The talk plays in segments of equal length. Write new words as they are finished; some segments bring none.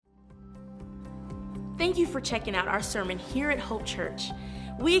Thank you for checking out our sermon here at Hope Church.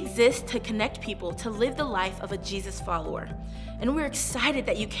 We exist to connect people to live the life of a Jesus follower. And we're excited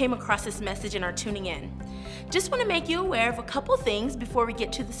that you came across this message and are tuning in. Just want to make you aware of a couple things before we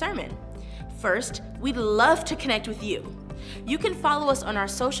get to the sermon. First, we'd love to connect with you. You can follow us on our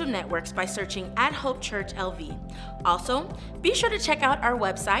social networks by searching at Hope Church LV. Also, be sure to check out our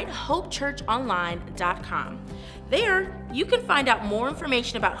website, hopechurchonline.com. There, you can find out more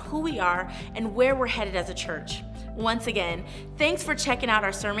information about who we are and where we're headed as a church. Once again, thanks for checking out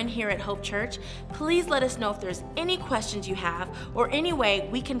our sermon here at Hope Church. Please let us know if there's any questions you have or any way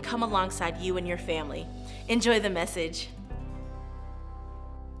we can come alongside you and your family. Enjoy the message.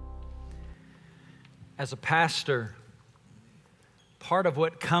 As a pastor, part of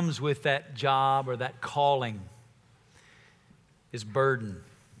what comes with that job or that calling is burden.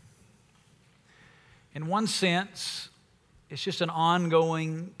 In one sense, it's just an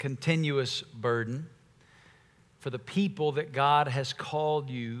ongoing, continuous burden for the people that God has called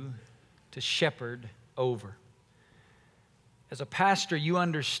you to shepherd over. As a pastor, you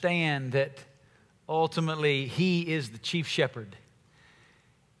understand that ultimately He is the chief shepherd.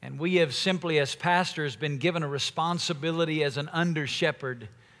 And we have simply, as pastors, been given a responsibility as an under-shepherd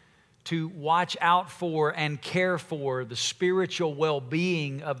to watch out for and care for the spiritual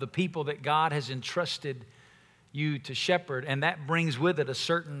well-being of the people that God has entrusted you to shepherd. And that brings with it a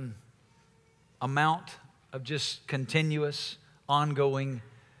certain amount of just continuous, ongoing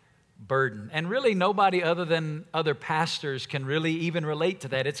burden. And really nobody other than other pastors can really even relate to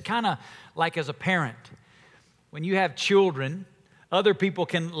that. It's kind of like as a parent. When you have children, other people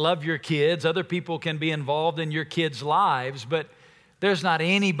can love your kids, other people can be involved in your kids' lives, but there's not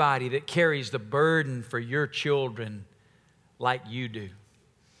anybody that carries the burden for your children like you do.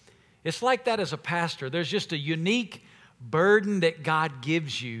 It's like that as a pastor. There's just a unique burden that God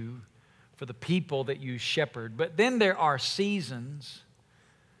gives you for the people that you shepherd. But then there are seasons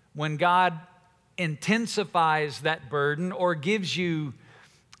when God intensifies that burden or gives you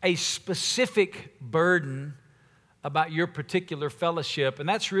a specific burden about your particular fellowship. And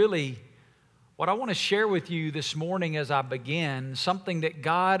that's really what I want to share with you this morning as I begin, something that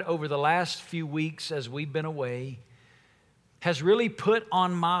God over the last few weeks as we've been away has really put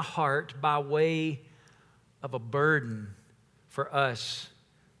on my heart by way of a burden for us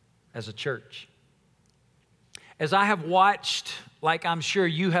as a church. As I have watched, like I'm sure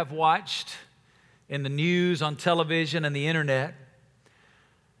you have watched in the news, on television, and the internet,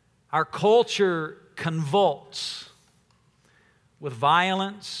 our culture convulses with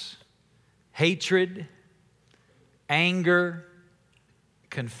violence, hatred, anger,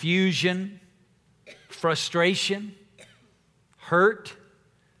 confusion, frustration, hurt,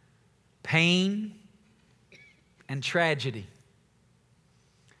 pain, and tragedy.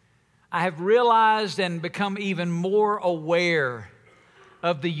 I have realized and become even more aware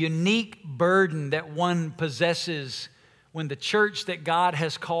of the unique burden that one possesses when the church that God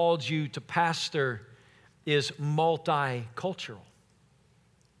has called you to pastor is multicultural.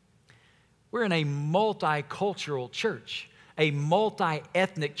 We're in a multicultural church, a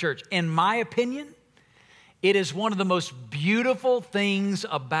multi-ethnic church. In my opinion, it is one of the most beautiful things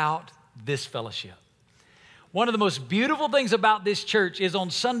about this fellowship. One of the most beautiful things about this church is on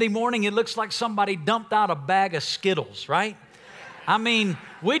Sunday morning, it looks like somebody dumped out a bag of Skittles, right? I mean,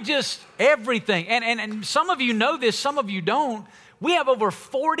 everything. And some of you know this, some of you don't. We have over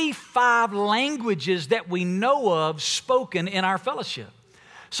 45 languages that we know of spoken in our fellowship.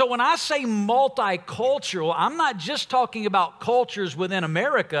 So when I say multicultural, I'm not just talking about cultures within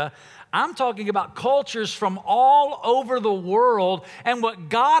America. I'm talking about cultures from all over the world. And what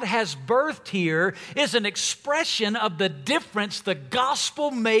God has birthed here is an expression of the difference the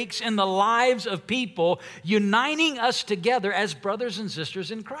gospel makes in the lives of people, uniting us together as brothers and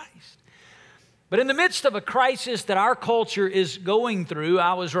sisters in Christ. But in the midst of a crisis that our culture is going through,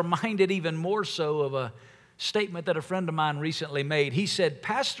 I was reminded even more so of a statement that a friend of mine recently made. He said,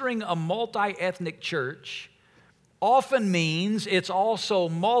 pastoring a multi-ethnic church often means it's also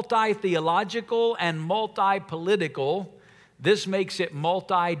multi-theological and multi-political. This makes it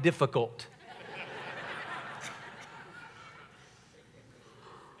multi-difficult.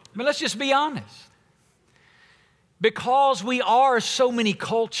 I mean, let's just be honest. Because we are so many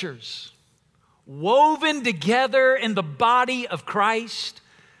cultures woven together in the body of Christ,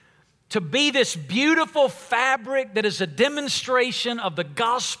 to be this beautiful fabric that is a demonstration of the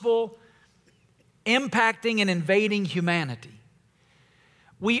gospel impacting and invading humanity.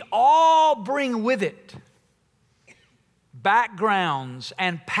 We all bring with it backgrounds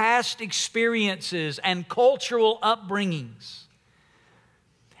and past experiences and cultural upbringings.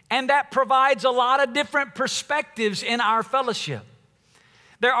 And that provides a lot of different perspectives in our fellowship.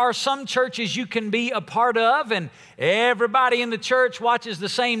 There are some churches you can be a part of, and everybody in the church watches the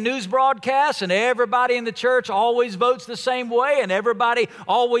same news broadcast, and everybody in the church always votes the same way, and everybody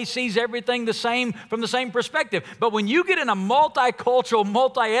always sees everything the same from the same perspective. But when you get in a multicultural,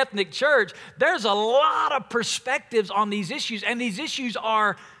 multi-ethnic church, there's a lot of perspectives on these issues, and these issues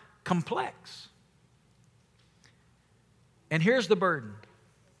are complex. And here's the burden.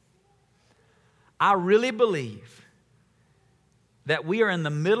 I really believe that we are in the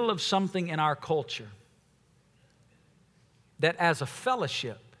middle of something in our culture that as a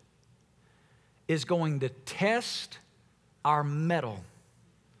fellowship is going to test our mettle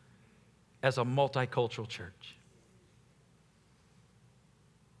as a multicultural church.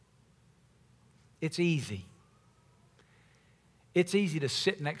 It's easy. It's easy to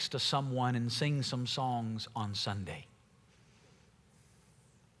sit next to someone and sing some songs on Sunday.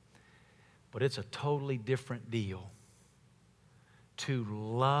 But it's a totally different deal to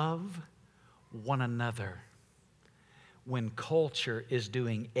love one another when culture is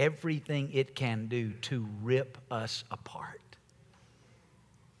doing everything it can do to rip us apart.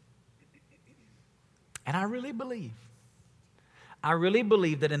 And I really believe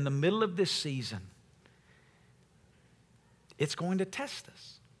that in the middle of this season, it's going to test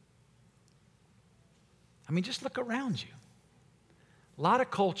us. I mean, just look around you. A lot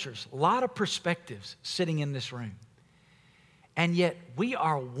of cultures, a lot of perspectives sitting in this room. And yet we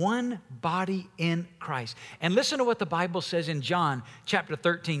are one body in Christ. And listen to what the Bible says in John chapter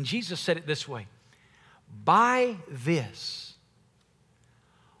 13. Jesus said it this way. By this,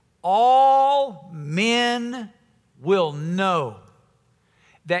 all men will know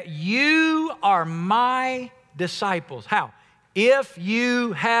that you are my disciples. How? If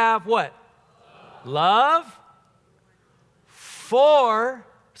you have what? Love for,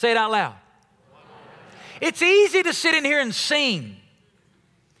 say it out loud. It's easy to sit in here and sing.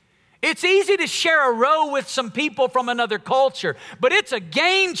 It's easy to share a row with some people from another culture, but it's a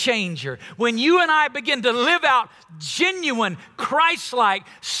game changer when you and I begin to live out genuine, Christ-like,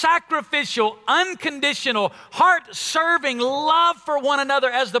 sacrificial, unconditional, heart-serving love for one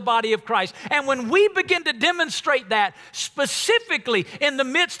another as the body of Christ. And when we begin to demonstrate that specifically in the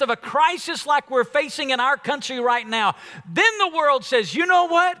midst of a crisis like we're facing in our country right now, then the world says, you know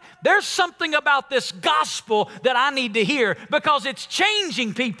what? There's something about this gospel that I need to hear because it's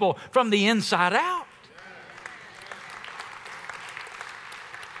changing people from the inside out.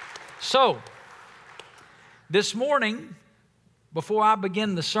 So, this morning, before I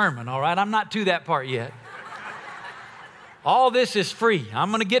begin the sermon, all right, I'm not to that part yet. All this is free. I'm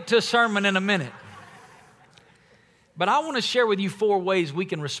going to get to a sermon in a minute. But I want to share with you 4 ways we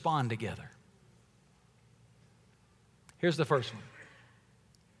can respond together. Here's the first one.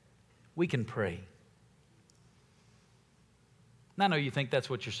 We can pray. And I know you think that's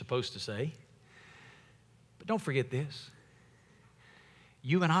what you're supposed to say, but don't forget this.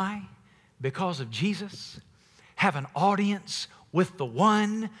 You and I, because of Jesus, have an audience with the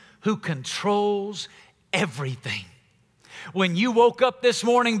one who controls everything. When you woke up this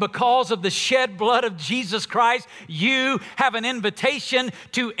morning because of the shed blood of Jesus Christ, you have an invitation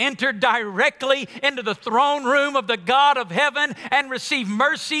to enter directly into the throne room of the God of heaven and receive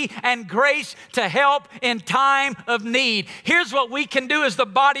mercy and grace to help in time of need. Here's what we can do as the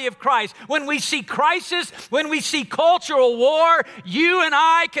body of Christ. When we see crisis, when we see cultural war, you and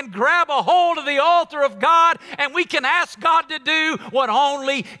I can grab a hold of the altar of God and we can ask God to do what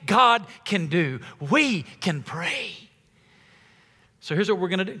only God can do. We can pray. So here's what we're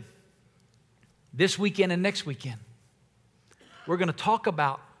going to do. This weekend and next weekend, we're going to talk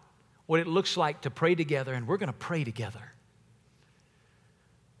about what it looks like to pray together, and we're going to pray together.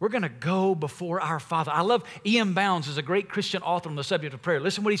 We're going to go before our Father. I love E.M. Bounds is a great Christian author on the subject of prayer.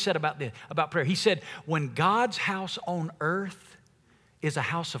 Listen what he said about prayer. He said, when God's house on earth is a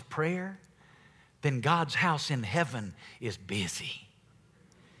house of prayer, then God's house in heaven is busy.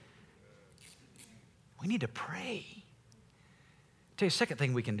 We need to pray. Tell you a second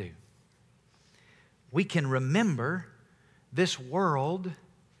thing we can do. We can remember this world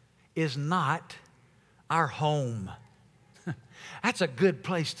is not our home. That's a good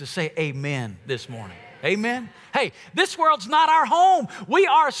place to say amen this morning. Amen? Hey, this world's not our home. We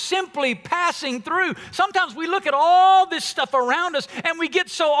are simply passing through. Sometimes we look at all this stuff around us and we get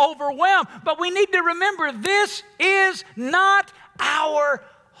so overwhelmed, but we need to remember this is not our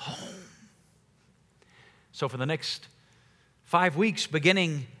home. So for the next 5 weeks,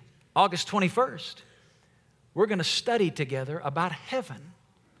 beginning August 21st, we're going to study together about heaven.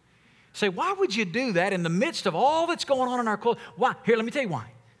 Say, why would you do that in the midst of all that's going on in our culture? Why? Here, let me tell you why.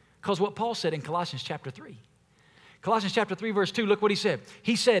 Because what Paul said in Colossians chapter 3. Colossians chapter 3 verse 2, look what he said.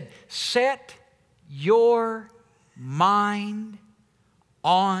 He said, set your mind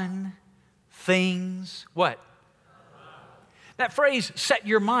on things, what? That phrase, set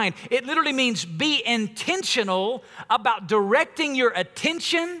your mind, it literally means be intentional about directing your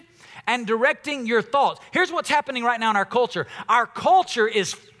attention and directing your thoughts. Here's what's happening right now in our culture. Our culture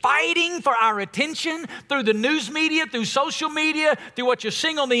is fighting for our attention through the news media, through social media, through what you're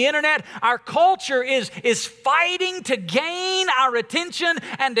seeing on the internet. Our culture is fighting to gain our attention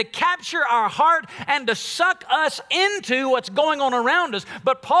and to capture our heart and to suck us into what's going on around us.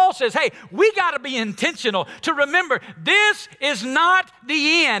 But Paul says, hey, we got to be intentional to remember this is not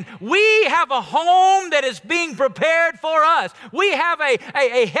the end. We have a home that is being prepared for us. We have a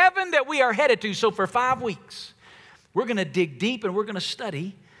heaven that we are headed to. So for 5 weeks, we're going to dig deep and we're going to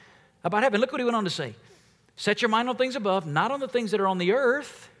study about heaven. Look what he went on to say. Set your mind on things above, not on the things that are on the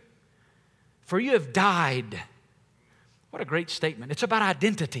earth, for you have died. What a great statement. It's about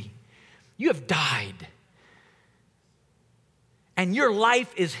identity. You have died. And your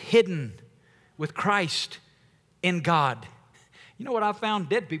life is hidden with Christ in God. You know what I found?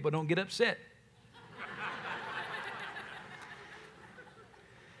 Dead people don't get upset.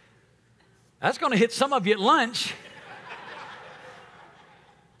 That's going to hit some of you at lunch.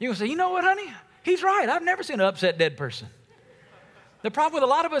 You're going to say, you know what, honey? He's right. I've never seen an upset dead person. The problem with a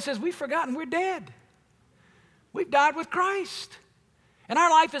lot of us is we've forgotten we're dead. We've died with Christ. And our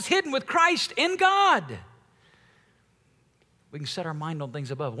life is hidden with Christ in God. We can set our mind on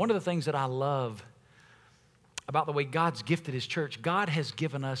things above. One of the things that I love about the way God's gifted His church, God has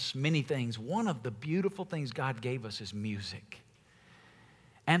given us many things. One of the beautiful things God gave us is music.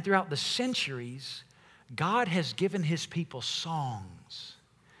 And throughout the centuries, God has given His people songs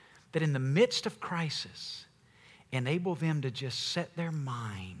that in the midst of crisis enable them to just set their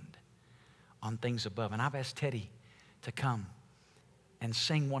mind on things above. And I've asked Teddy to come and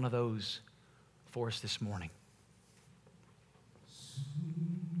sing one of those for us this morning.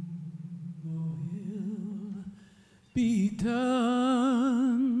 Be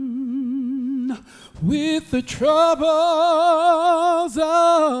done with the troubles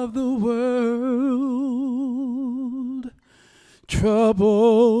of the world,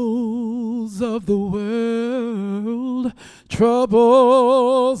 troubles of the world,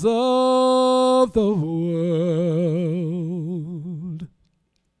 troubles of the world.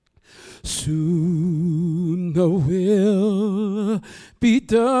 Soon the will be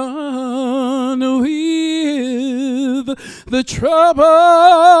done with the troubles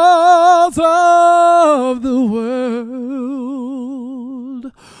of the world,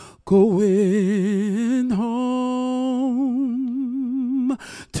 going home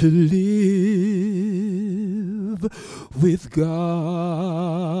to live with God.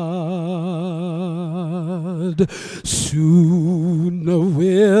 Soon the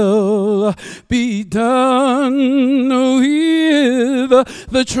will be done with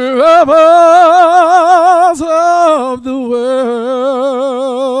the troubles of the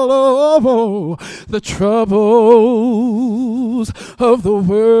world. Oh, the troubles of the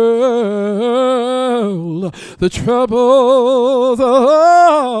world. The troubles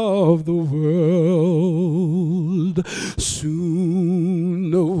of the world.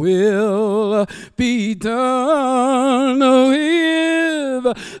 Soon will be done with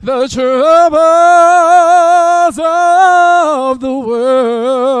the troubles of the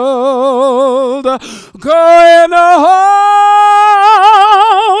world. Going home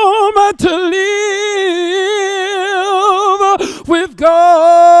to live with God.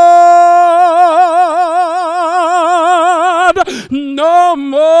 No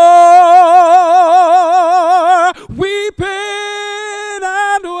more weeping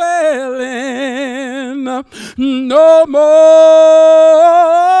and wailing. No more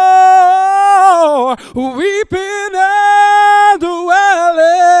weeping and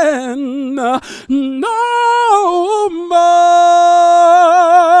wailing. No more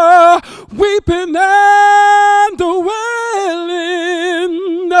weeping and wailing.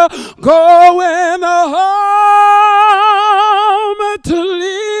 Going home to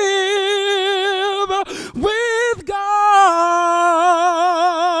live with God.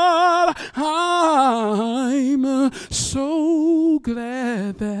 I'm so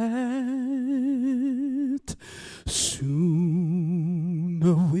glad that soon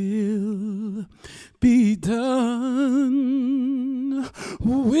will be done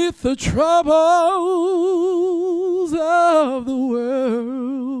with the troubles of the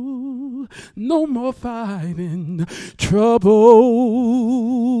world. no more fighting. Troubles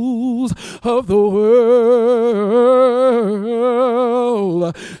of the world,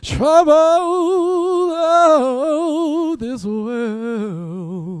 trouble of this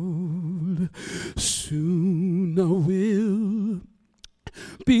world, soon will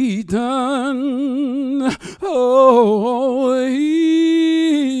be done. Oh,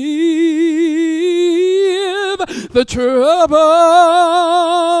 the troubles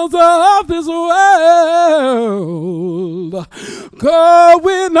of this world,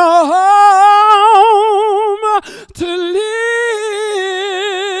 going home to live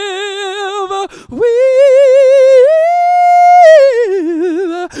with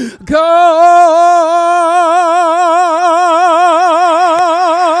God.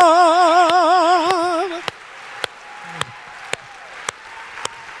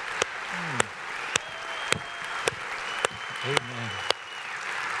 Amen.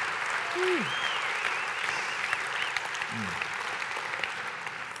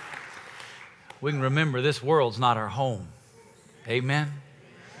 We can remember this world's not our home. Amen.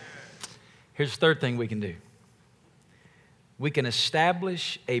 Here's the third thing we can do. We can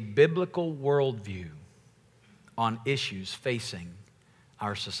establish a biblical worldview on issues facing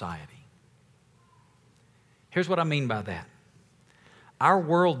our society. Here's what I mean by that. Our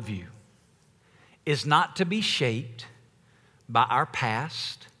worldview is not to be shaped by our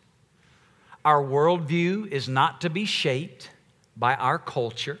past. Our worldview is not to be shaped by our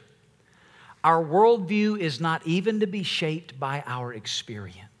culture. Our worldview is not even to be shaped by our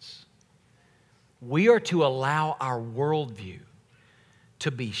experience. We are to allow our worldview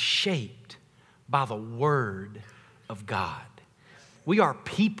to be shaped by the Word of God. We are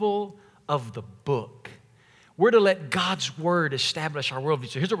people of the book. We're to let God's Word establish our worldview.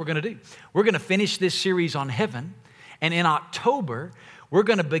 So here's what we're going to do. We're going to finish this series on heaven, and in October, we're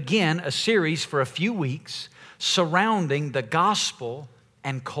going to begin a series for a few weeks surrounding the gospel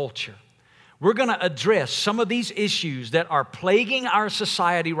and culture. We're going to address some of these issues that are plaguing our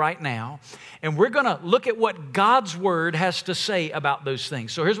society right now, and we're going to look at what God's Word has to say about those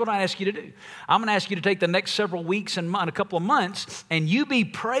things. So here's what I ask you to do. I'm going to ask you to take the next several weeks and a couple of months, and you be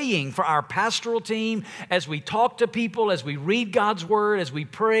praying for our pastoral team as we talk to people, as we read God's Word, as we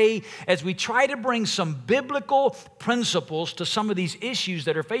pray, as we try to bring some biblical principles to some of these issues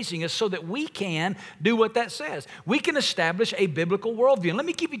that are facing us so that we can do what that says. We can establish a biblical worldview. And let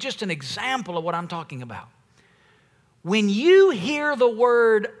me give you just an example of what I'm talking about. When you hear the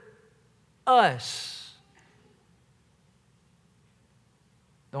word us,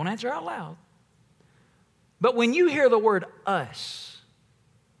 don't answer out loud, but when you hear the word us,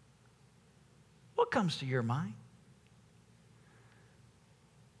 what comes to your mind?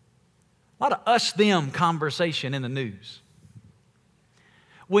 A lot of us-them conversation in the news.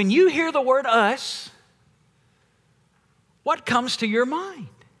 When you hear the word us, what comes to your mind?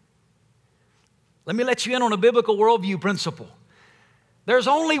 Let me let you in on a biblical worldview principle. There's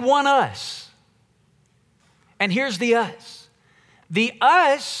only one us. And here's the us. The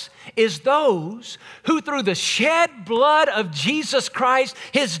us is those who through the shed blood of Jesus Christ,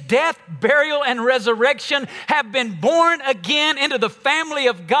 His death, burial, and resurrection have been born again into the family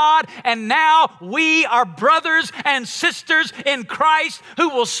of God. And now we are brothers and sisters in Christ who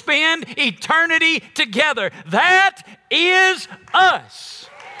will spend eternity together. That is us.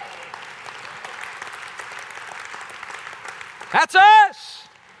 That's us.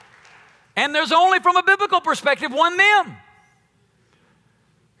 And there's only, from a biblical perspective, one them.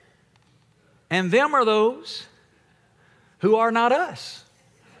 And them are those who are not us.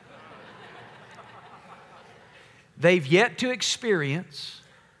 They've yet to experience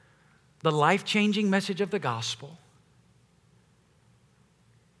the life-changing message of the gospel.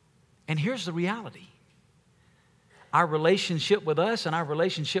 And here's the reality. Our relationship with us and our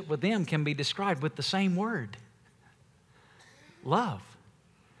relationship with them can be described with the same word. Love.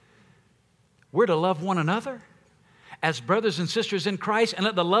 We're to love one another as brothers and sisters in Christ and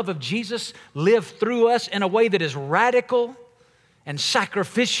let the love of Jesus live through us in a way that is radical and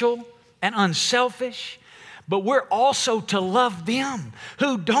sacrificial and unselfish. But we're also to love them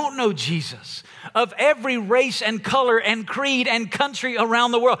who don't know Jesus, of every race and color and creed and country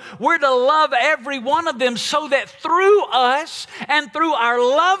around the world. We're to love every one of them so that through us and through our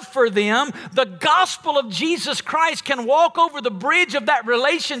love for them, the gospel of Jesus Christ can walk over the bridge of that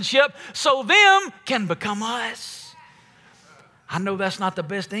relationship so them can become us. I know that's not the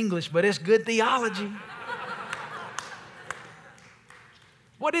best English, but it's good theology.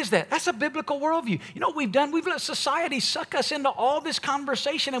 What is that? That's a biblical worldview. You know what we've done? We've let society suck us into all this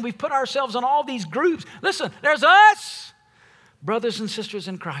conversation and we've put ourselves in all these groups. Listen, there's us, brothers and sisters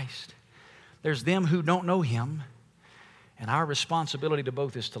in Christ. There's them who don't know Him, and our responsibility to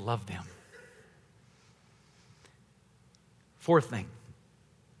both is to love them. Fourth thing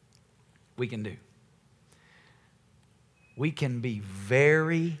we can do. We can be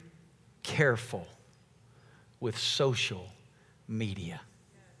very careful with social media.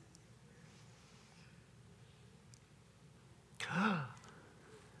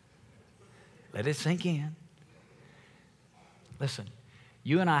 Let it sink in. Listen,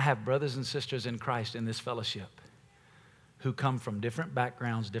 you and I have brothers and sisters in Christ in this fellowship who come from different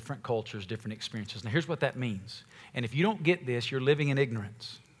backgrounds, different cultures, different experiences. Now, here's what that means. And if you don't get this, you're living in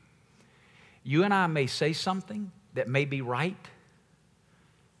ignorance. You and I may say something that may be right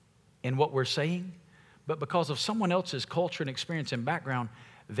in what we're saying, but because of someone else's culture and experience and background,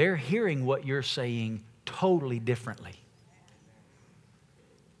 they're hearing what you're saying totally differently.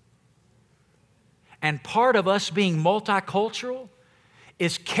 And part of us being multicultural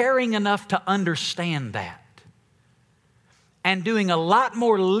is caring enough to understand that and doing a lot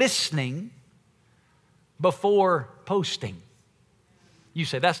more listening before posting. You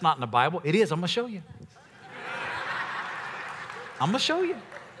say, that's not in the Bible. It is. I'm going to show you. I'm going to show you.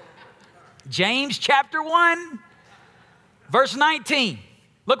 James chapter 1, verse 19.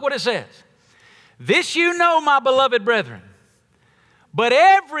 Look what it says. This you know, my beloved brethren, but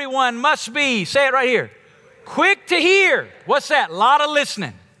everyone must be, say it right here, quick to hear. What's that? A lot of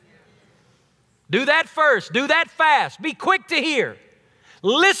listening. Do that first. Do that fast. Be quick to hear.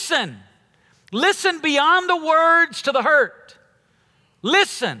 Listen. Listen beyond the words to the hurt.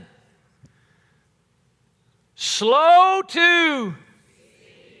 Listen. Slow to.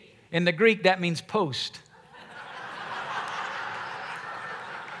 In the Greek, that means post.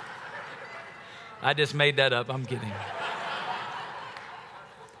 I just made that up. I'm kidding.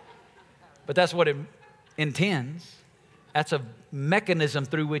 But that's what it intends. That's a mechanism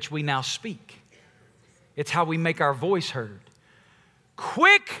through which we now speak. It's how we make our voice heard.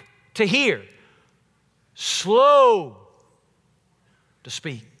 Quick to hear, slow to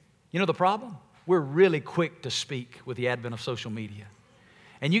speak. You know the problem? We're really quick to speak with the advent of social media.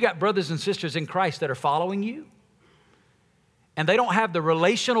 And you got brothers and sisters in Christ that are following you, and they don't have the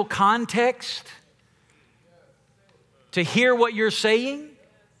relational context to hear what you're saying.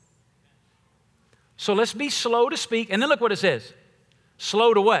 So let's be slow to speak. And then look what it says.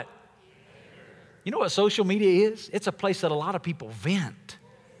 Slow to what? You know what social media is? It's a place that a lot of people vent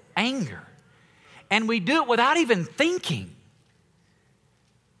anger. And we do it without even thinking.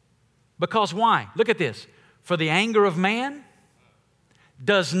 Because why? Look at this. For the anger of man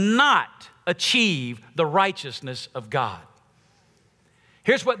does not achieve the righteousness of God.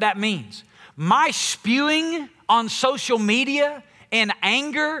 Here's what that means. My spewing on social media in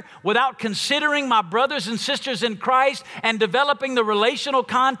anger without considering my brothers and sisters in Christ and developing the relational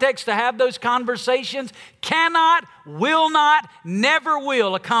context to have those conversations cannot, will not, never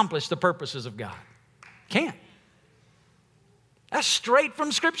will accomplish the purposes of God. Can't. That's straight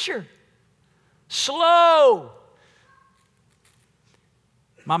from Scripture. Slow.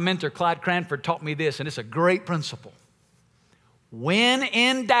 My mentor, Clyde Cranford, taught me this, and it's a great principle. When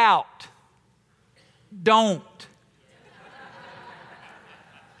in doubt, don't.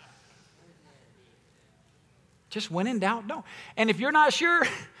 Just when in doubt, don't. And if you're not sure,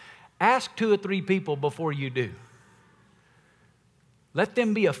 ask 2 or 3 people before you do. Let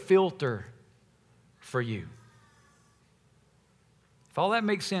them be a filter for you. If all that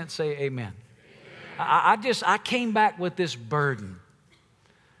makes sense, say amen. I came back with this burden.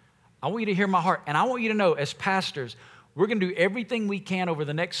 I want you to hear my heart. And I want you to know, as pastors, we're going to do everything we can over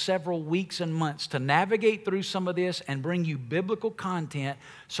the next several weeks and months to navigate through some of this and bring you biblical content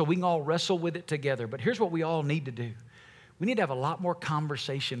so we can all wrestle with it together. But here's what we all need to do. We need to have a lot more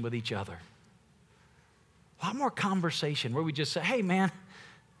conversation with each other. A lot more conversation where we just say, hey, man,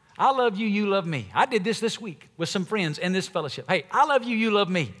 I love you, you love me. I did this week with some friends in this fellowship. Hey, I love you, you love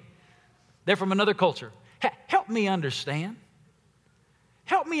me. They're from another culture. Help me understand.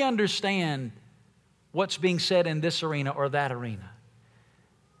 Help me understand what's being said in this arena or that arena.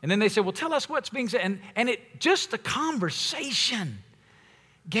 And then they said, well, tell us what's being said. And it just the conversation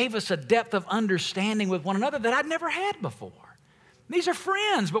gave us a depth of understanding with one another that I'd never had before. These are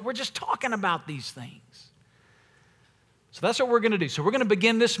friends, but we're just talking about these things. So that's what we're going to do. So we're going to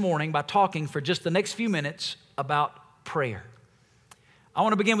begin this morning by talking for just the next few minutes about prayer. I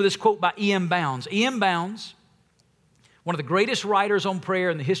want to begin with this quote by E.M. Bounds. E.M. Bounds, one of the greatest writers on prayer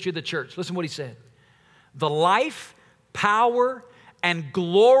in the history of the church. Listen to what he said. The life, power, and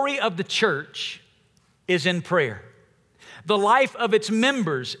glory of the church is in prayer. The life of its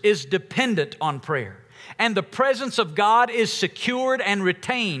members is dependent on prayer. And the presence of God is secured and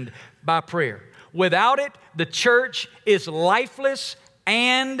retained by prayer. Without it, the church is lifeless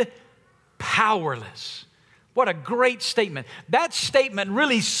and powerless. What a great statement. That statement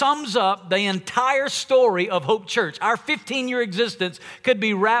really sums up the entire story of Hope Church. Our 15-year existence could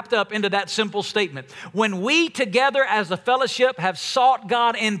be wrapped up into that simple statement. When we together as a fellowship have sought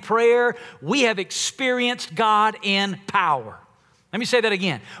God in prayer, we have experienced God in power. Let me say that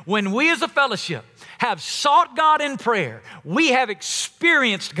again. When we as a fellowship have sought God in prayer, we have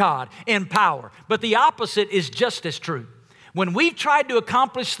experienced God in power. But the opposite is just as true. When we've tried to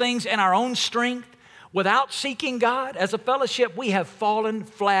accomplish things in our own strength, without seeking God as a fellowship, we have fallen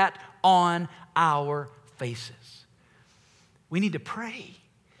flat on our faces. We need to pray.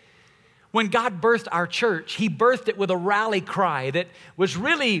 When God birthed our church, He birthed it with a rally cry that was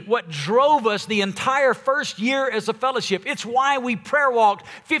really what drove us the entire first year as a fellowship. It's why we prayer walked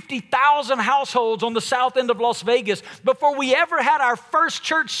 50,000 households on the south end of Las Vegas before we ever had our first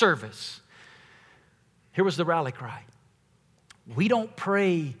church service. Here was the rally cry. We don't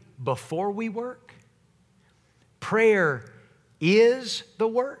pray before we work. Prayer is the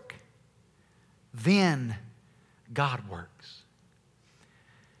work. Then God works.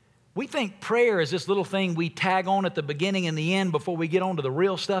 We think prayer is this little thing we tag on at the beginning and the end before we get on to the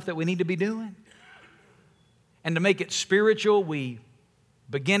real stuff that we need to be doing. And to make it spiritual, we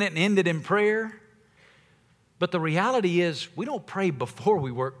begin it and end it in prayer. But the reality is we don't pray before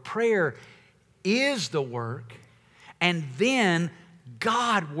we work. Prayer is the work. And then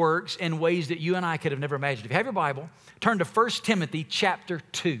God works in ways that you and I could have never imagined. If you have your Bible, turn to 1 Timothy chapter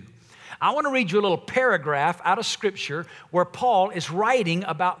 2. I want to read you a little paragraph out of Scripture where Paul is writing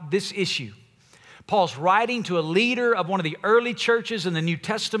about this issue. Paul's writing to a leader of one of the early churches in the New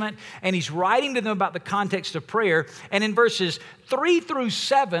Testament, and he's writing to them about the context of prayer. And in verses 3 through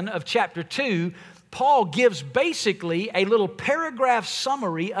 7 of chapter 2, Paul gives basically a little paragraph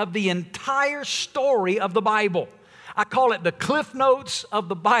summary of the entire story of the Bible. I call it the Cliff Notes of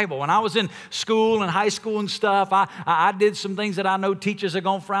the Bible. When I was in school and high school and stuff, I did some things that I know teachers are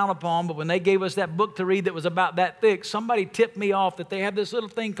going to frown upon, but when they gave us that book to read that was about that thick, somebody tipped me off that they have this little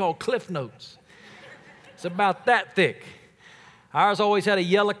thing called Cliff Notes. It's about that thick. Ours always had a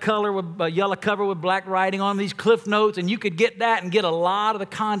yellow cover with black writing on these Cliff Notes, and you could get that and get a lot of the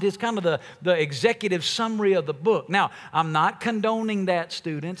content, kind of the executive summary of the book. Now, I'm not condoning that,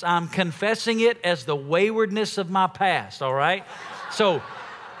 students. I'm confessing it as the waywardness of my past, all right? So,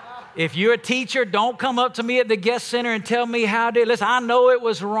 if you're a teacher, don't come up to me at the guest center and tell me how I did. Listen, I know it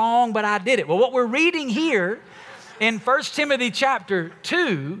was wrong, but I did it. Well, what we're reading here in 1 Timothy chapter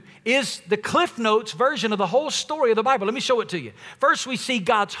 2 is the Cliff Notes version of the whole story of the Bible. Let me show it to you. First, we see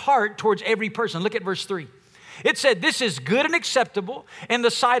God's heart towards every person. Look at verse 3. It said, "This is good and acceptable in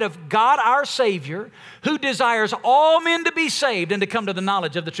the sight of God our Savior, who desires all men to be saved and to come to the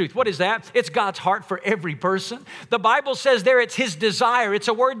knowledge of the truth." What is that? It's God's heart for every person. The Bible says there it's His desire. It's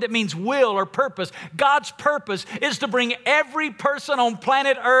a word that means will or purpose. God's purpose is to bring every person on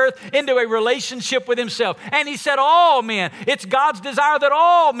planet Earth into a relationship with Himself. And He said all men. It's God's desire that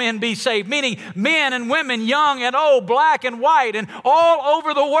all men be saved, meaning men and women, young and old, black and white, and all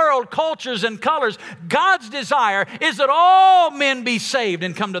over the world, cultures and colors. God's desire is that all men be saved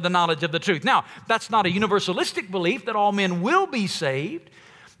and come to the knowledge of the truth. Now, that's not a universalistic belief that all men will be saved,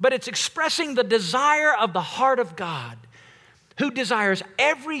 but it's expressing the desire of the heart of God, who desires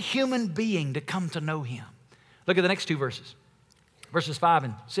every human being to come to know Him. Look at the next two verses, verses 5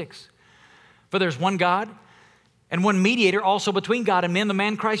 and 6. "For there's one God and one mediator also between God and men, the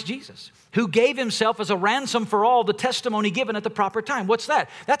man Christ Jesus, who gave Himself as a ransom for all, the testimony given at the proper time." What's that?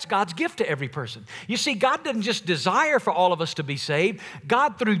 That's God's gift to every person. You see, God didn't just desire for all of us to be saved.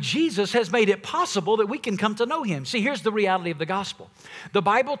 God, through Jesus, has made it possible that we can come to know Him. See, here's the reality of the gospel. The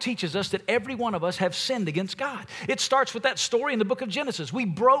Bible teaches us that every one of us have sinned against God. It starts with that story in the book of Genesis. We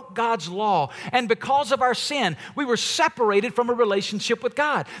broke God's law, and because of our sin, we were separated from a relationship with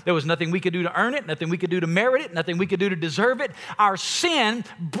God. There was nothing we could do to earn it, nothing we could do to merit it, nothing we could do to deserve it. Our sin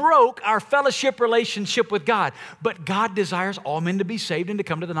broke our fellowship relationship with God. But God desires all men to be saved and to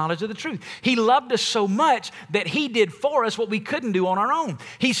come to the knowledge of the truth. He loved us so much that He did for us what we couldn't do on our own.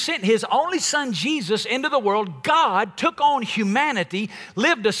 He sent His only Son, Jesus, into the world. God took on humanity,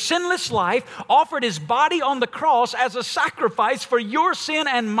 lived a sinless life, offered His body on the cross as a sacrifice for your sin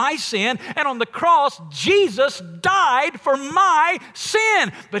and my sin. And on the cross, Jesus died for my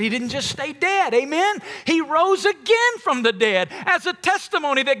sin. But He didn't just stay dead. Amen? He rose again from the dead as a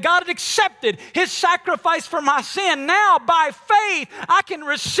testimony that God had accepted His sacrifice for my sin. Now, by faith, I can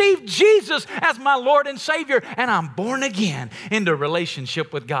receive Jesus as my Lord and Savior, and I'm born again into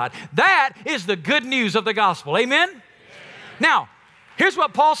relationship with God. That is the good news of the gospel. Amen? Now, Here's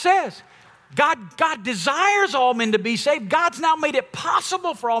what Paul says. God desires all men to be saved. God's now made it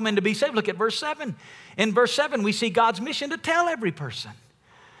possible for all men to be saved. Look at verse 7. In verse 7, we see God's mission to tell every person.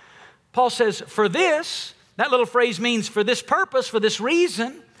 Paul says, for this, that little phrase means for this purpose, for this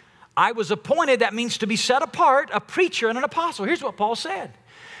reason, I was appointed, that means to be set apart, a preacher and an apostle. Here's what Paul said.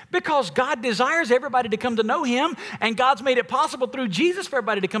 Because God desires everybody to come to know Him, and God's made it possible through Jesus for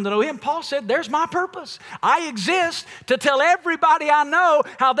everybody to come to know Him, Paul said, there's my purpose. I exist to tell everybody I know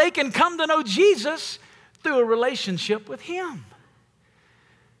how they can come to know Jesus through a relationship with Him.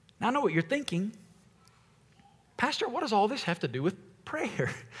 Now, I know what you're thinking. Pastor, what does all this have to do with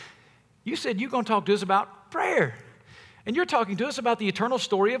prayer? You said you're going to talk to us about prayer. And you're talking to us about the eternal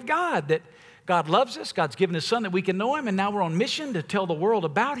story of God, that God loves us, God's given His Son that we can know Him, and now we're on mission to tell the world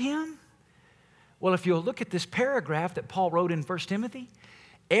about Him. Well, if you'll look at this paragraph that Paul wrote in 1 Timothy,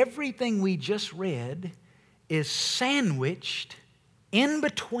 everything we just read is sandwiched in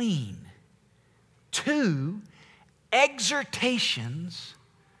between two exhortations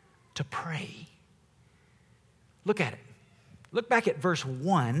to pray. Look at it. Look back at verse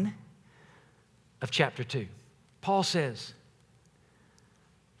 1 of chapter 2. Paul says,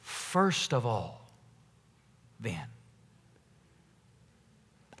 first of all, then,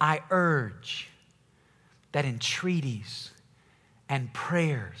 I urge that entreaties and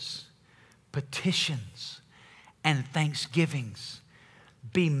prayers, petitions and thanksgivings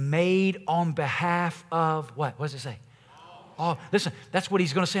be made on behalf of what? What does it say? Oh, listen, that's what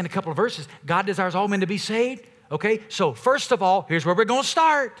he's going to say in a couple of verses. God desires all men to be saved. Okay, so first of all, here's where we're going to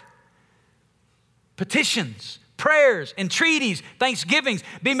start. Petitions, prayers, entreaties, thanksgivings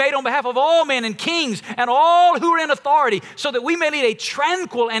be made on behalf of all men and kings and all who are in authority, so that we may lead a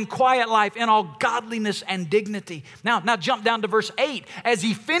tranquil and quiet life in all godliness and dignity. Now jump down to verse 8. As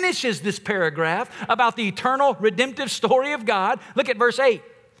he finishes this paragraph about the eternal redemptive story of God, look at verse 8.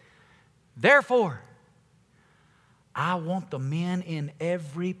 Therefore, I want the men in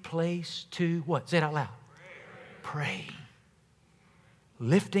every place to, what? Say it out loud. Pray.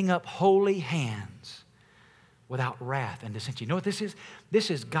 Lifting up holy hands without wrath and dissension. You know what this is?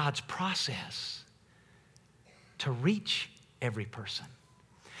 This is God's process to reach every person.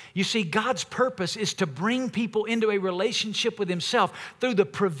 You see, God's purpose is to bring people into a relationship with Himself through the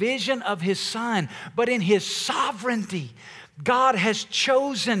provision of His Son. But in His sovereignty, God has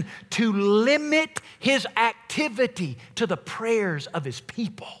chosen to limit His activity to the prayers of His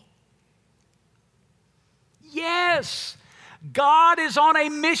people. Yes, God is on a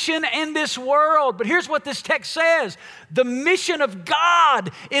mission in this world. But here's what this text says. The mission of God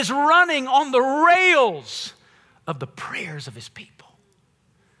is running on the rails of the prayers of His people.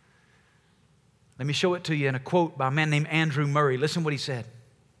 Let me show it to you in a quote by a man named Andrew Murray. Listen what he said.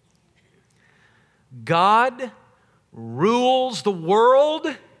 God rules the world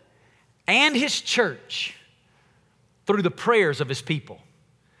and His church through the prayers of His people.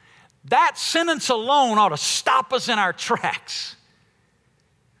 That sentence alone ought to stop us in our tracks.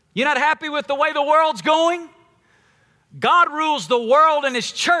 You're not happy with the way the world's going? God rules the world and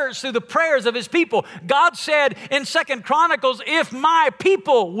His church through the prayers of His people. God said in 2 Chronicles, if my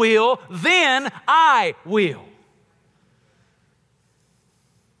people will, then I will.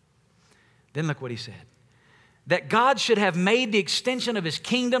 Then look what He said. That God should have made the extension of His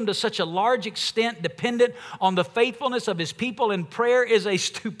kingdom to such a large extent dependent on the faithfulness of His people in prayer is a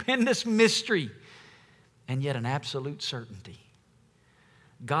stupendous mystery and yet an absolute certainty.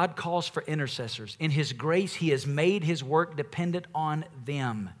 God calls for intercessors. In His grace, He has made His work dependent on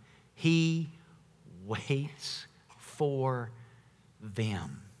them. He waits for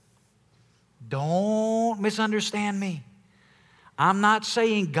them. Don't misunderstand me. I'm not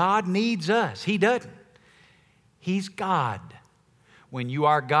saying God needs us. He doesn't. He's God. When you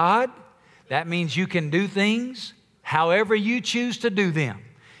are God, that means you can do things however you choose to do them.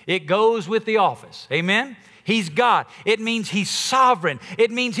 It goes with the office. Amen? He's God. It means He's sovereign. It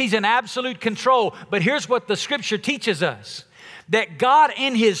means He's in absolute control. But here's what the Scripture teaches us. That God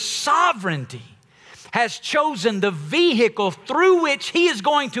in His sovereignty has chosen the vehicle through which He is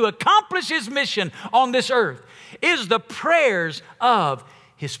going to accomplish His mission on this earth is the prayers of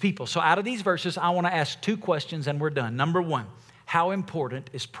His people. So out of these verses, I want to ask two questions and we're done. Number one, how important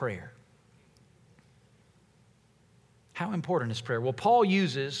is prayer? How important is prayer? Well, Paul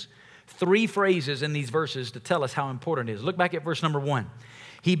uses three phrases in these verses to tell us how important it is. Look back at verse number 1.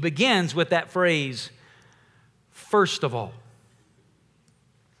 He begins with that phrase, first of all.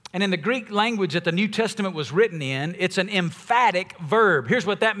 And in the Greek language that the New Testament was written in, it's an emphatic verb. Here's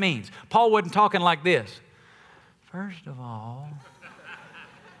what that means. Paul wasn't talking like this. First of all.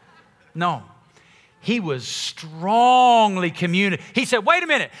 No. He was strongly communicating. He said, wait a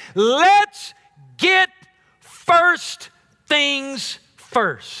minute, let's get first things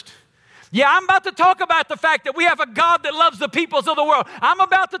first. Yeah, I'm about to talk about the fact that we have a God that loves the peoples of the world. I'm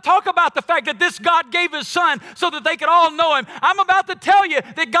about to talk about the fact that this God gave His Son so that they could all know Him. I'm about to tell you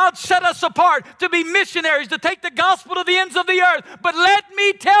that God set us apart to be missionaries, to take the gospel to the ends of the earth. But let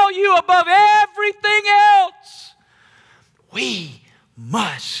me tell you, above everything else, we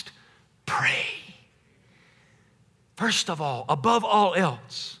must pray. First of all, above all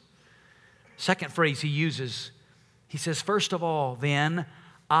else. Second phrase he uses, he says, first of all, then,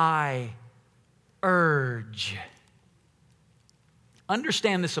 I urge.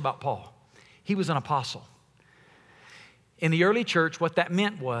 Understand this about Paul. He was an apostle. In the early church, what that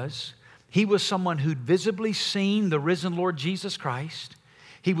meant was he was someone who'd visibly seen the risen Lord Jesus Christ.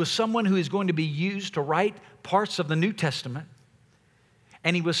 He was someone who is going to be used to write parts of the New Testament.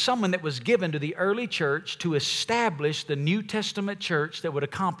 And he was someone that was given to the early church to establish the New Testament church that would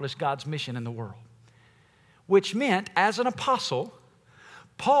accomplish God's mission in the world. Which meant, as an apostle,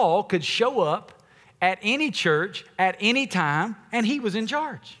 Paul could show up at any church at any time, and he was in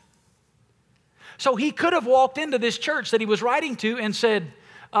charge. So he could have walked into this church that he was writing to and said,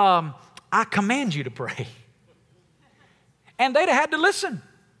 I command you to pray. And they'd have had to listen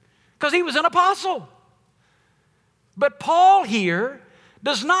because he was an apostle. But Paul here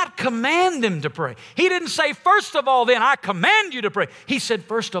does not command them to pray. He didn't say, first of all, then, I command you to pray. He said,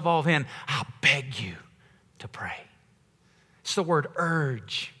 first of all, then, I beg you to pray. It's the word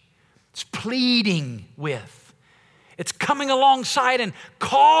urge. It's pleading with. It's coming alongside and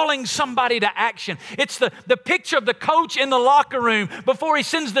calling somebody to action. It's the picture of the coach in the locker room before he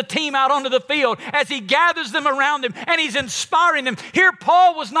sends the team out onto the field as he gathers them around him and he's inspiring them. Here,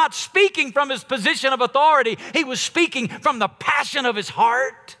 Paul was not speaking from his position of authority. He was speaking from the passion of his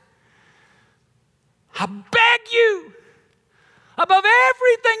heart. I beg you, above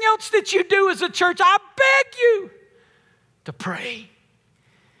everything else that you do as a church, I beg you to pray.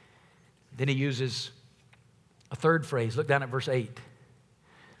 Then he uses a third phrase. Look down at verse 8.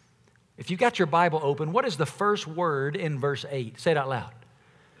 If you've got your Bible open, what is the first word in verse 8? Say it out loud.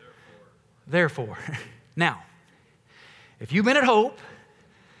 Therefore. Now, if you've been at Hope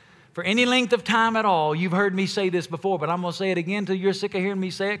for any length of time at all, you've heard me say this before, but I'm going to say it again until you're sick of hearing me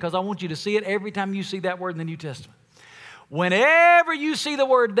say it because I want you to see it every time you see that word in the New Testament. Whenever you see the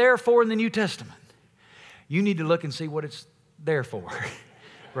word therefore in the New Testament, you need to look and see what it's there for,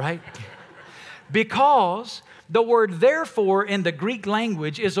 right? Because the word therefore in the Greek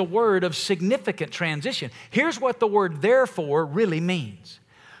language is a word of significant transition. Here's what the word therefore really means.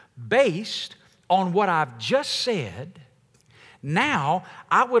 Based on what I've just said, now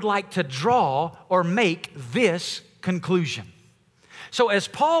I would like to draw or make this conclusion. So as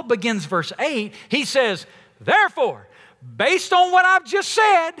Paul begins verse 8, he says, therefore, based on what I've just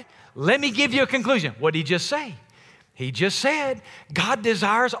said, let me give you a conclusion. What did he just say? He just said, God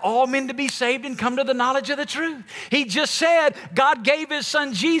desires all men to be saved and come to the knowledge of the truth. He just said, God gave His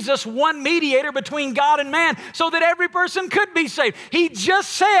Son Jesus one mediator between God and man so that every person could be saved. He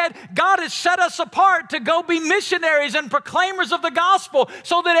just said, God has set us apart to go be missionaries and proclaimers of the gospel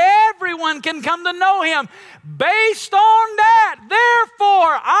so that everyone can come to know Him. Based on that,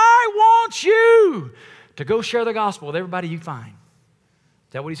 therefore, I want you to go share the gospel with everybody you find.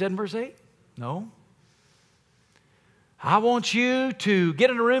 Is that what he said in verse 8? No. I want you to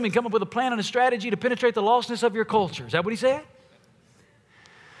get in a room and come up with a plan and a strategy to penetrate the lostness of your culture. Is that what he said?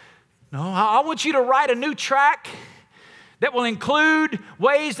 No, I want you to write a new track that will include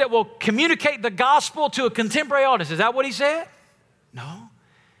ways that will communicate the gospel to a contemporary audience. Is that what he said? No.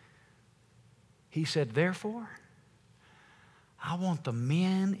 He said, therefore, I want the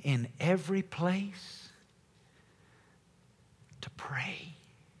men in every place to pray.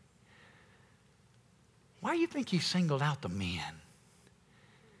 Why do you think he singled out the men?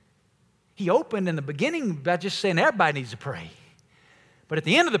 He opened in the beginning by just saying everybody needs to pray. But at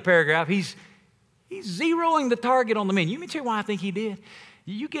the end of the paragraph, he's zeroing the target on the men. You may tell you why I think he did.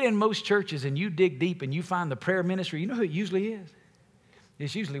 You get in most churches and you dig deep and you find the prayer ministry. You know who it usually is?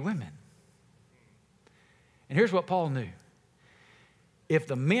 It's usually women. And here's what Paul knew. If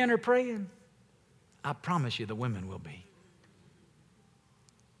the men are praying, I promise you the women will be.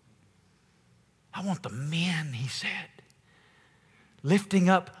 I want the men, he said, lifting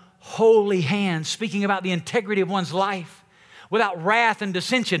up holy hands, speaking about the integrity of one's life without wrath and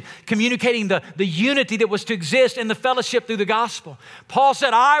dissension, communicating the unity that was to exist in the fellowship through the gospel. Paul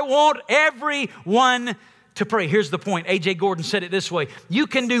said, I want everyone to pray. Here's the point. A.J. Gordon said it this way. You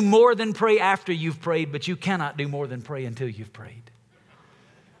can do more than pray after you've prayed, but you cannot do more than pray until you've prayed.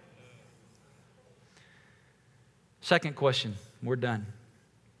 Second question, we're done.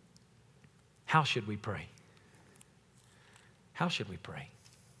 How should we pray? How should we pray?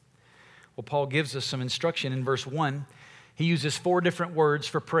 Well, Paul gives us some instruction in verse 1. He uses 4 different words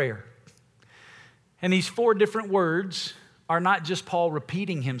for prayer. And these 4 different words are not just Paul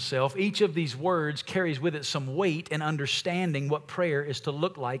repeating himself. Each of these words carries with it some weight in understanding what prayer is to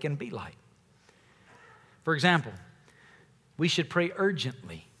look like and be like. For example, we should pray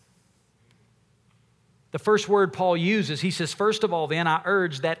urgently. The first word Paul uses, he says, first of all, then, I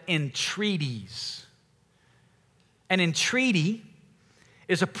urge that entreaties. An entreaty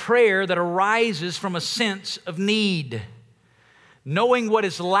is a prayer that arises from a sense of need. Knowing what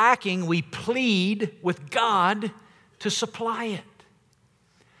is lacking, we plead with God to supply it.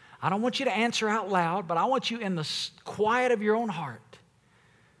 I don't want you to answer out loud, but I want you in the quiet of your own heart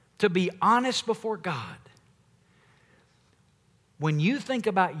to be honest before God. When you think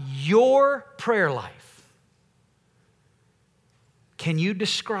about your prayer life, can you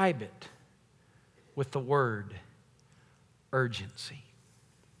describe it with the word urgency?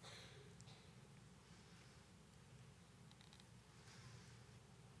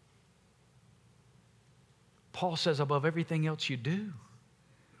 Paul says, above everything else you do,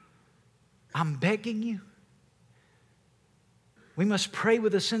 I'm begging you. We must pray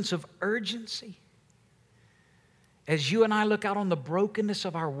with a sense of urgency. As you and I look out on the brokenness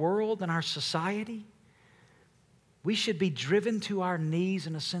of our world and our society, we should be driven to our knees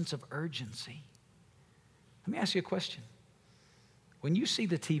in a sense of urgency. Let me ask you a question. When you see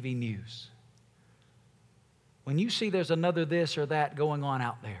the TV news, when you see there's another this or that going on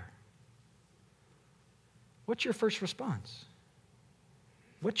out there, what's your first response?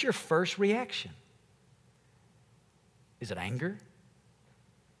 What's your first reaction? Is it anger?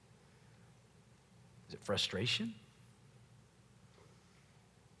 Is it frustration?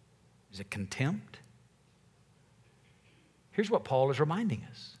 Is it contempt? Here's what Paul is reminding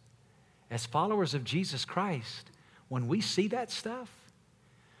us. As followers of Jesus Christ, when we see that stuff,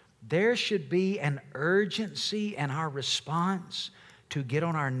 there should be an urgency in our response to get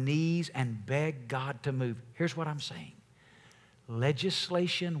on our knees and beg God to move. Here's what I'm saying.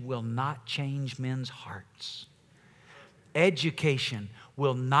 Legislation will not change men's hearts. Education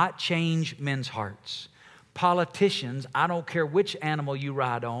will not change men's hearts. Politicians, I don't care which animal you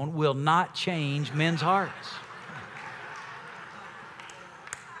ride on, will not change men's hearts.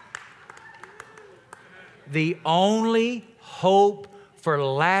 The only hope for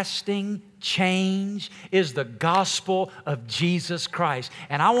lasting change is the gospel of Jesus Christ.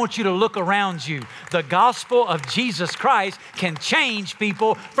 And I want you to look around you. The gospel of Jesus Christ can change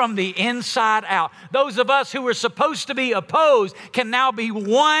people from the inside out. Those of us who were supposed to be opposed can now be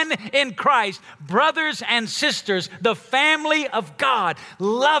one in Christ. Brothers and sisters, the family of God,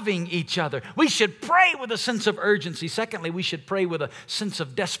 loving each other. We should pray with a sense of urgency. Secondly, we should pray with a sense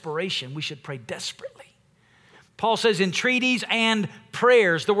of desperation. We should pray desperately. Paul says entreaties and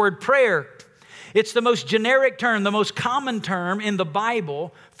prayers. The word prayer, it's the most generic term, the most common term in the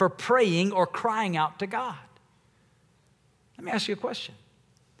Bible for praying or crying out to God. Let me ask you a question.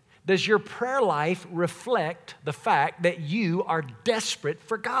 Does your prayer life reflect the fact that you are desperate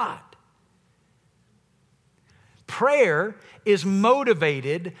for God? Prayer is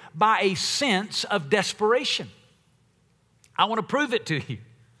motivated by a sense of desperation. I want to prove it to you.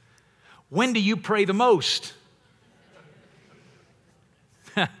 When do you pray the most?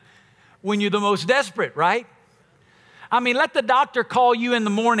 When you're the most desperate, right? I mean, let the doctor call you in the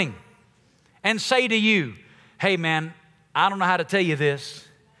morning and say to you, hey man, I don't know how to tell you this,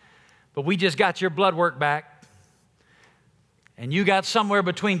 but we just got your blood work back and you got somewhere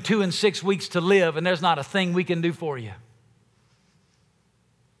between 2 and 6 weeks to live and there's not a thing we can do for you.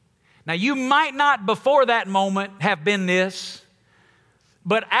 Now you might not before that moment have been this,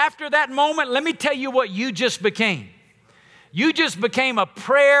 but after that moment, let me tell you what you just became. You just became a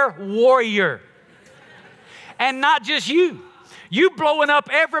prayer warrior. And not just you. You blowing up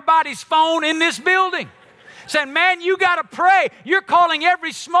everybody's phone in this building. Saying, man, you got to pray. You're calling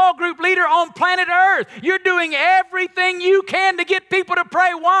every small group leader on planet Earth. You're doing everything you can to get people to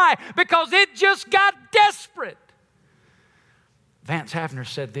pray. Why? Because it just got desperate. Vance Havner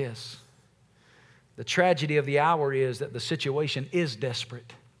said this. The tragedy of the hour is that the situation is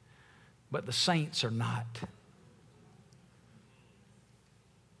desperate, but the saints are not.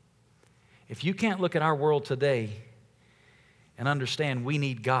 If you can't look at our world today and understand we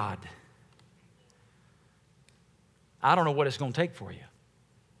need God, I don't know what it's going to take for you.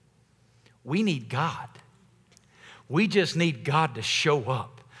 We need God. We just need God to show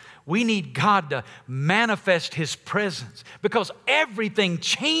up. We need God to manifest His presence because everything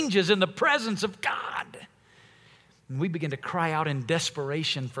changes in the presence of God. And we begin to cry out in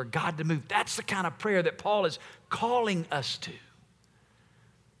desperation for God to move. That's the kind of prayer that Paul is calling us to.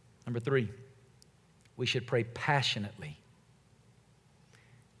 Number 3, we should pray passionately.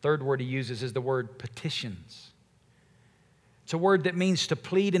 Third word he uses is the word petitions. It's a word that means to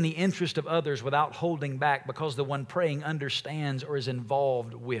plead in the interest of others without holding back because the one praying understands or is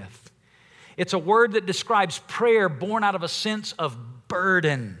involved with. It's a word that describes prayer born out of a sense of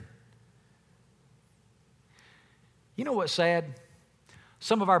burden. You know what's sad?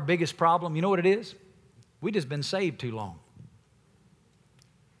 Some of our biggest problem, you know what it is? We've just been saved too long.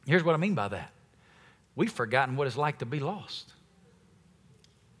 Here's what I mean by that. We've forgotten what it's like to be lost.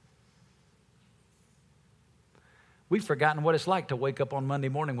 We've forgotten what it's like to wake up on Monday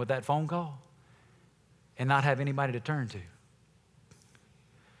morning with that phone call and not have anybody to turn to.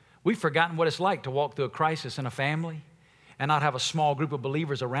 We've forgotten what it's like to walk through a crisis in a family and not have a small group of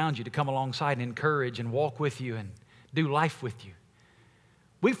believers around you to come alongside and encourage and walk with you and do life with you.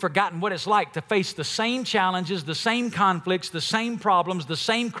 We've forgotten what it's like to face the same challenges, the same conflicts, the same problems, the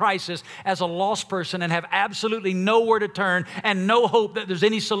same crisis as a lost person and have absolutely nowhere to turn and no hope that there's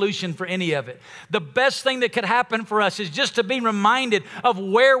any solution for any of it. The best thing that could happen for us is just to be reminded of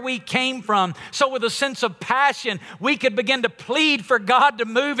where we came from. So with a sense of passion, we could begin to plead for God to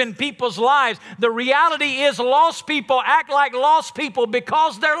move in people's lives. The reality is lost people act like lost people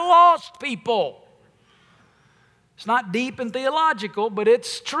because they're lost people. It's not deep and theological, but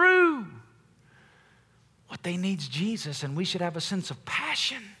it's true. What they need is Jesus, and we should have a sense of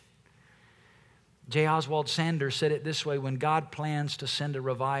passion. J. Oswald Sanders said it this way: when God plans to send a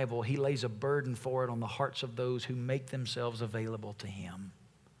revival, He lays a burden for it on the hearts of those who make themselves available to Him.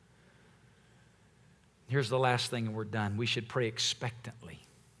 Here's the last thing, and we're done. We should pray expectantly.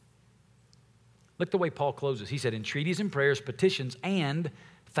 Look the way Paul closes. He said, entreaties and prayers, petitions, and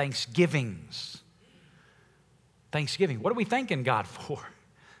thanksgivings. Thanksgiving. What are we thanking God for?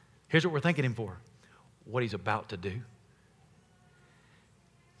 Here's what we're thanking Him for. What He's about to do.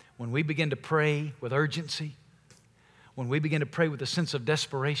 When we begin to pray with urgency, when we begin to pray with a sense of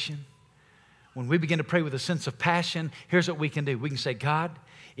desperation, when we begin to pray with a sense of passion, here's what we can do. We can say, God,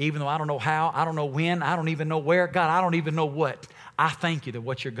 even though I don't know how, I don't know when, I don't even know where, God, I don't even know what, I thank you for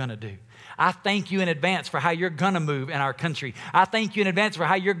what you're going to do. I thank you in advance for how you're going to move in our country. I thank you in advance for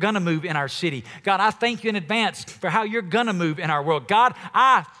how you're going to move in our city. God, I thank you in advance for how you're going to move in our world. God,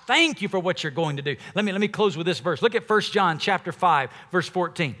 I thank you for what you're going to do. Let me close with this verse. Look at 1 John chapter 5, verse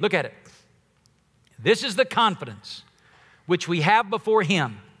 14. Look at it. This is the confidence which we have before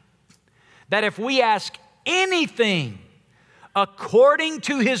Him, that if we ask anything according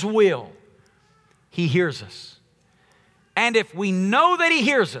to His will, He hears us. And if we know that He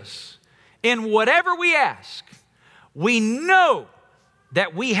hears us, in whatever we ask, we know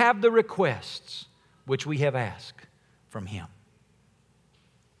that we have the requests which we have asked from Him.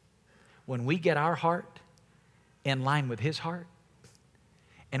 When we get our heart in line with His heart,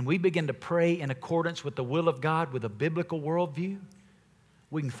 and we begin to pray in accordance with the will of God, with a biblical worldview,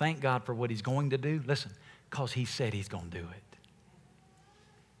 we can thank God for what He's going to do. Listen, because He said He's going to do it.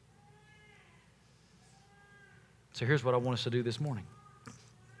 So here's what I want us to do this morning.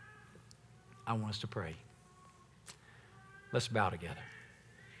 I want us to pray. Let's bow together.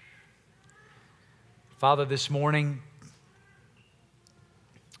 Father, this morning,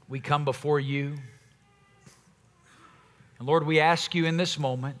 we come before you. And Lord, we ask you in this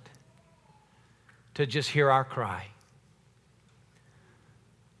moment to just hear our cry.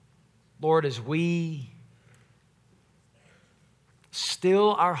 Lord, as we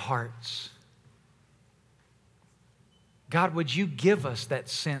still our hearts, God, would you give us that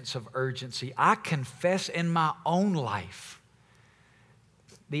sense of urgency? I confess in my own life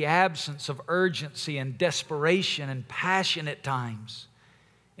the absence of urgency and desperation and passion at times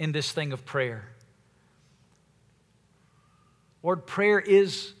in this thing of prayer. Lord, prayer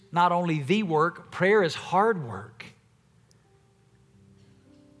is not only the work, prayer is hard work.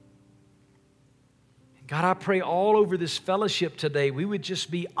 God, I pray all over this fellowship today, we would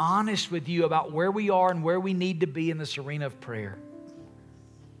just be honest with you about where we are and where we need to be in this arena of prayer.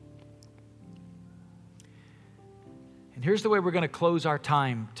 And here's the way we're going to close our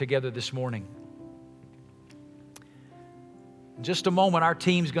time together this morning. In just a moment, our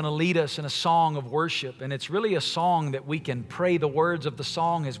team's going to lead us in a song of worship, and it's really a song that we can pray the words of the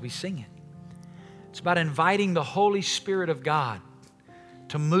song as we sing it. It's about inviting the Holy Spirit of God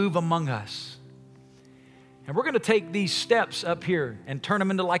to move among us. And we're going to take these steps up here and turn them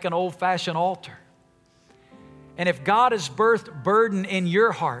into like an old-fashioned altar. And if God has birthed burden in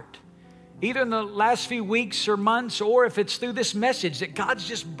your heart, either in the last few weeks or months, or if it's through this message that God's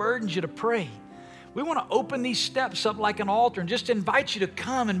just burdened you to pray, We want to open these steps up like an altar and just invite you to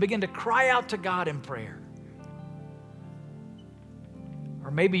come and begin to cry out to God in prayer.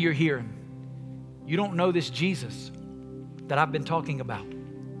 Or maybe you're here and you don't know this Jesus that I've been talking about.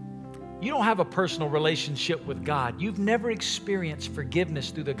 You don't have a personal relationship with God. You've never experienced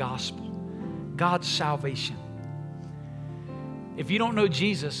forgiveness through the gospel, God's salvation. If you don't know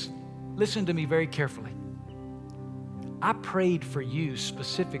Jesus, listen to me very carefully. I prayed for you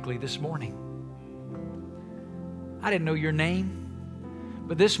specifically this morning. I didn't know your name,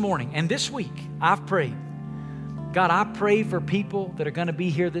 but this morning and this week, I've prayed. God, I pray for people that are going to be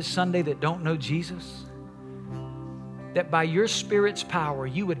here this Sunday that don't know Jesus, that by your Spirit's power,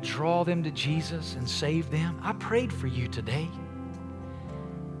 you would draw them to Jesus and save them. I prayed for you today.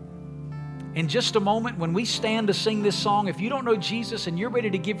 In just a moment, when we stand to sing this song, if you don't know Jesus and you're ready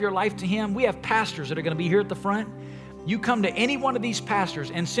to give your life to Him, we have pastors that are going to be here at the front. You come to any one of these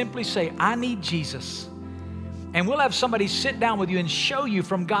pastors and simply say, I need Jesus. And we'll have somebody sit down with you and show you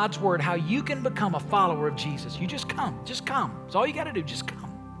from God's Word how you can become a follower of Jesus. You just come. Just come. That's all you got to do. Just come.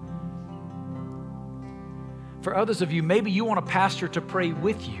 For others of you, maybe you want a pastor to pray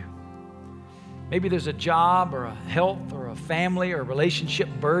with you. Maybe there's a job or a health or a family or a relationship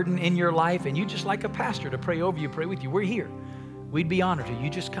burden in your life, and you just like a pastor to pray over you, pray with you. We're here. We'd be honored to. You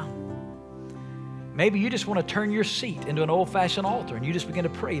just come. Maybe you just want to turn your seat into an old-fashioned altar, and you just begin to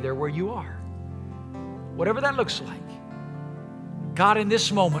pray there where you are. Whatever that looks like. God, in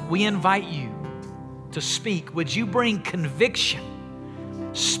this moment, we invite you to speak. Would you bring conviction?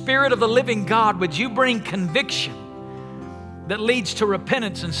 Spirit of the living God, would you bring conviction that leads to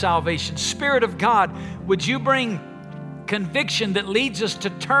repentance and salvation? Spirit of God, would you bring conviction that leads us to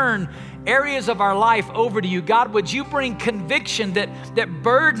turn areas of our life over to you? God, would you bring conviction that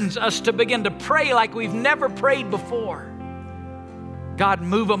burdens us to begin to pray like we've never prayed before? God,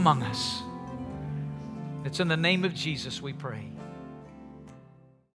 move among us. It's in the name of Jesus we pray.